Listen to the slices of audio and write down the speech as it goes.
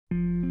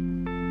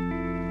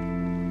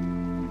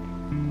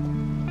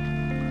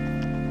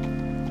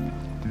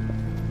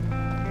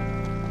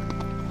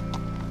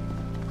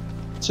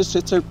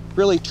It's a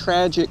really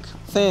tragic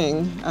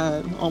thing,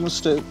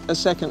 almost a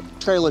second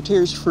Trail of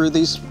Tears for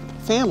these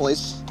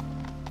families.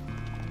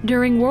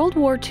 During World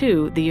War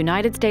II, the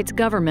United States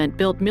government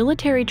built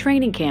military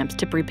training camps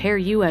to prepare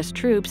U.S.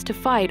 troops to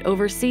fight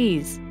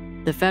overseas.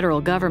 The federal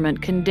government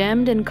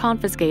condemned and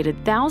confiscated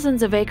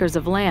thousands of acres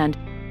of land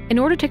in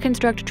order to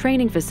construct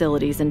training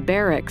facilities and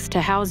barracks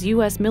to house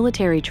U.S.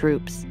 military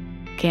troops.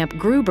 Camp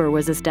Gruber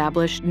was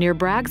established near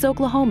Braggs,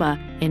 Oklahoma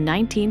in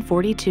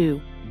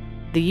 1942.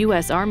 The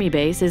U.S. Army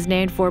base is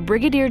named for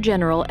Brigadier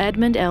General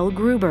Edmund L.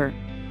 Gruber.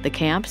 The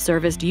camp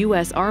serviced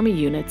U.S. Army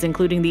units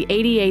including the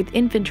 88th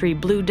Infantry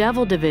Blue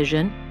Devil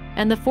Division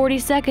and the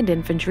 42nd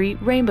Infantry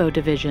Rainbow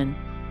Division.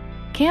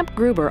 Camp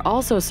Gruber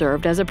also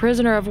served as a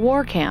prisoner of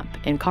war camp,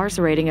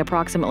 incarcerating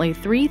approximately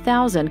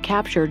 3,000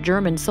 captured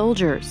German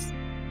soldiers.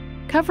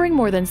 Covering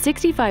more than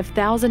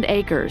 65,000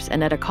 acres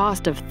and at a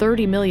cost of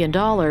 $30 million,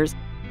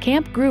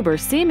 Camp Gruber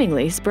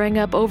seemingly sprang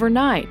up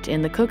overnight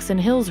in the Cookson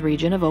Hills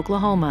region of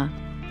Oklahoma.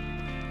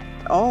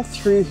 All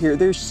through here,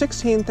 there's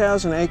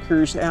 16,000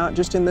 acres out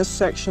just in this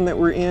section that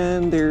we're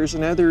in. There's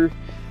another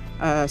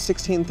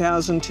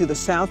 16,000 to the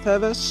south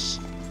of us.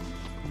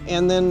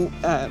 And then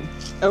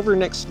over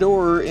next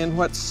door in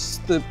what's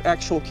the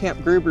actual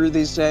Camp Gruber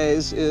these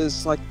days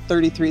is like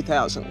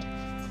 33,000.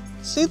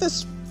 See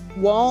this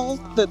wall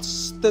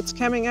that's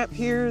coming up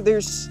here?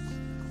 There's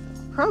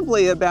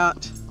probably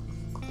about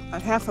a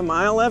half a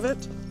mile of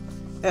it,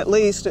 at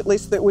least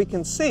that we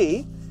can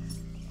see.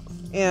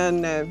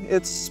 And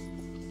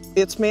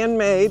it's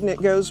man-made, and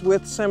it goes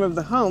with some of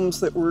the homes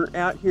that were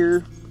out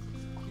here,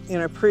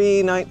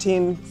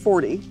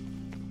 pre-1940.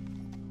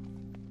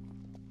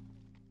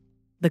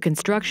 The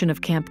construction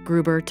of Camp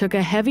Gruber took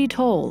a heavy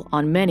toll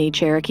on many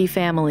Cherokee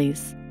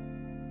families.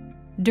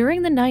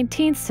 During the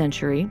 19th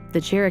century, the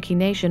Cherokee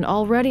Nation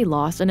already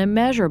lost an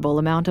immeasurable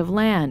amount of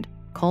land,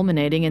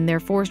 culminating in their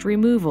forced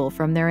removal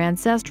from their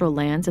ancestral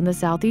lands in the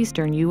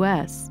southeastern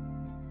U.S.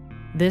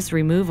 This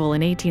removal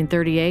in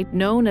 1838,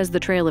 known as the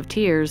Trail of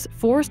Tears,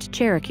 forced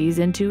Cherokees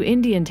into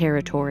Indian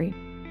Territory.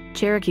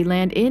 Cherokee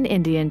land in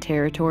Indian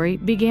Territory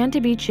began to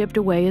be chipped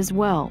away as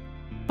well.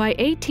 By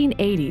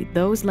 1880,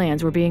 those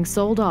lands were being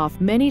sold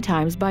off many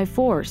times by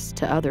force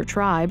to other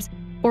tribes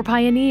or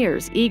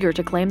pioneers eager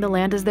to claim the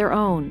land as their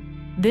own.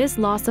 This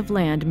loss of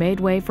land made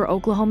way for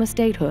Oklahoma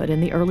statehood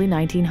in the early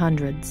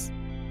 1900s.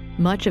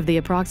 Much of the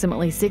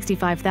approximately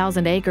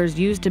 65,000 acres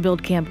used to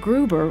build Camp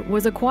Gruber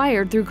was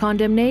acquired through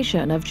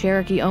condemnation of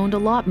Cherokee-owned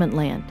allotment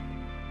land.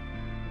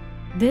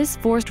 This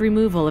forced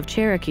removal of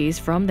Cherokees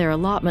from their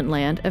allotment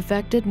land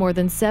affected more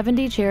than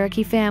 70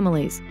 Cherokee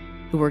families,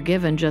 who were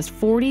given just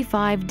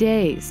 45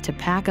 days to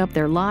pack up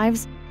their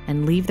lives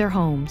and leave their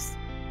homes.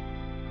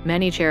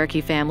 Many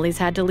Cherokee families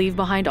had to leave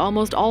behind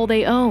almost all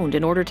they owned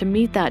in order to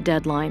meet that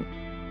deadline.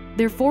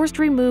 Their forced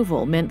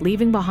removal meant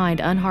leaving behind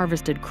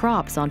unharvested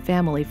crops on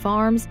family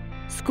farms,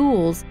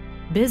 schools,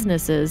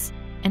 businesses,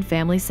 and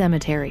family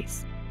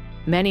cemeteries.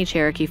 Many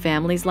Cherokee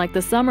families, like the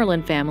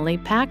Summerlin family,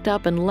 packed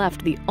up and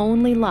left the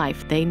only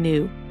life they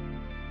knew.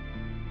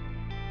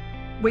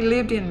 We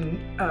lived in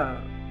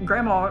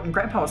Grandma and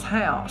Grandpa's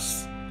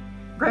house.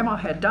 Grandma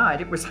had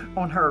died. It was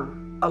on her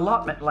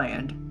allotment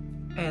land.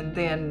 And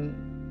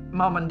then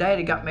Mom and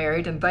Daddy got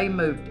married and they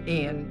moved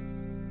in.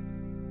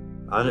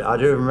 I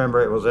do remember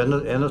it was in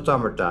the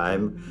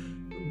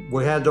summertime.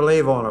 We had to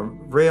leave on a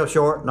real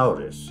short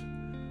notice.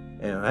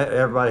 And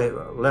everybody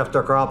left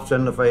their crops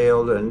in the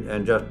field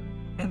and just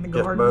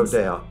moved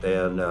out.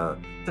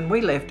 And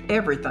we left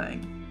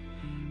everything.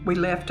 We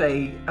left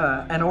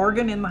an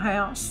organ in the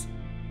house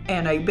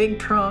and a big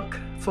trunk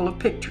full of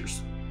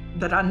pictures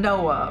that I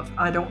know of.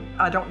 I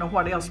don't know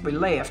what else we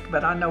left,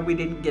 but I know we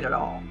didn't get it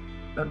all.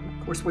 But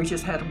of course, we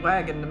just had a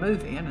wagon to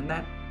move in, and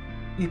that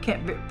you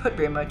can't put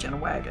very much in a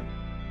wagon.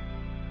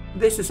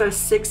 This is us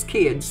 6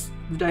 kids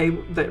the day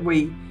that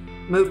we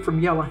moved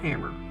from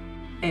Yellowhammer,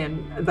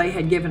 and they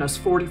had given us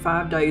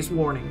 45 days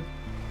warning.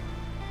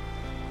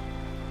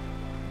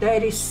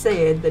 Daddy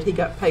said that he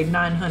got paid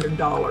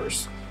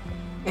 $900,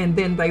 and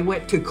then they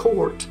went to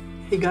court.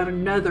 He got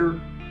another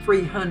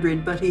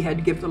 $300, but he had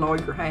to give the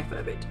lawyer half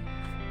of it.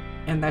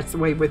 And that's the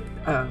way with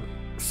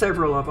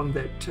several of them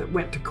that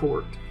went to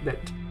court, that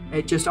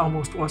it just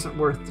almost wasn't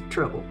worth the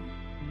trouble.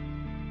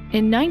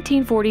 In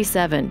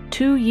 1947,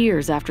 2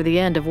 years after the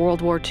end of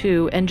World War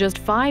II and just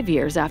 5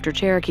 years after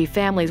Cherokee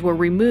families were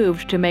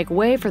removed to make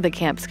way for the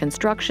camp's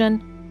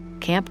construction,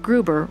 Camp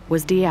Gruber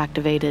was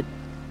deactivated.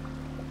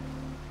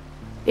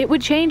 It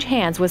would change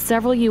hands with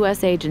several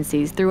U.S.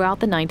 agencies throughout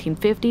the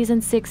 1950s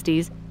and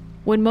 60s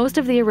when most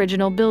of the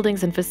original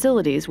buildings and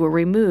facilities were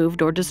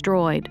removed or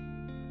destroyed.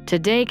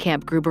 Today,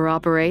 Camp Gruber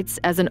operates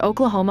as an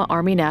Oklahoma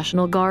Army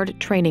National Guard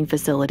training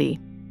facility.